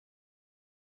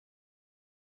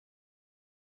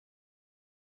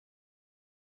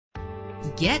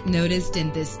Get noticed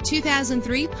in this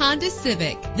 2003 Honda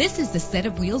Civic. This is the set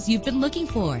of wheels you've been looking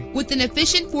for, with an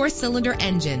efficient 4-cylinder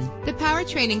engine. The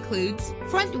powertrain includes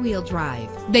front-wheel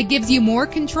drive that gives you more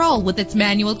control with its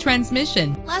manual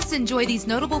transmission. Plus, enjoy these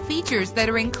notable features that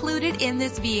are included in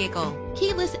this vehicle: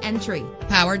 keyless entry,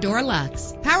 power door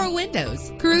locks, power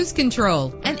windows, cruise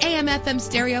control, an AM/FM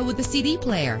stereo with a CD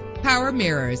player, power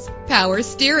mirrors, power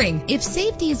steering. If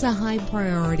safety is a high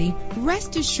priority,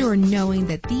 rest assured knowing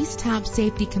that these top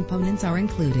safety components are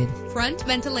included: front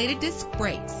ventilated disc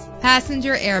brakes,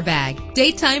 passenger airbag,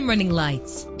 daytime running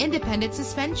lights, independent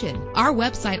suspension. Our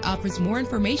website offers more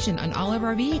information on all of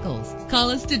our vehicles. Call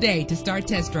us today to start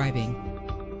test driving.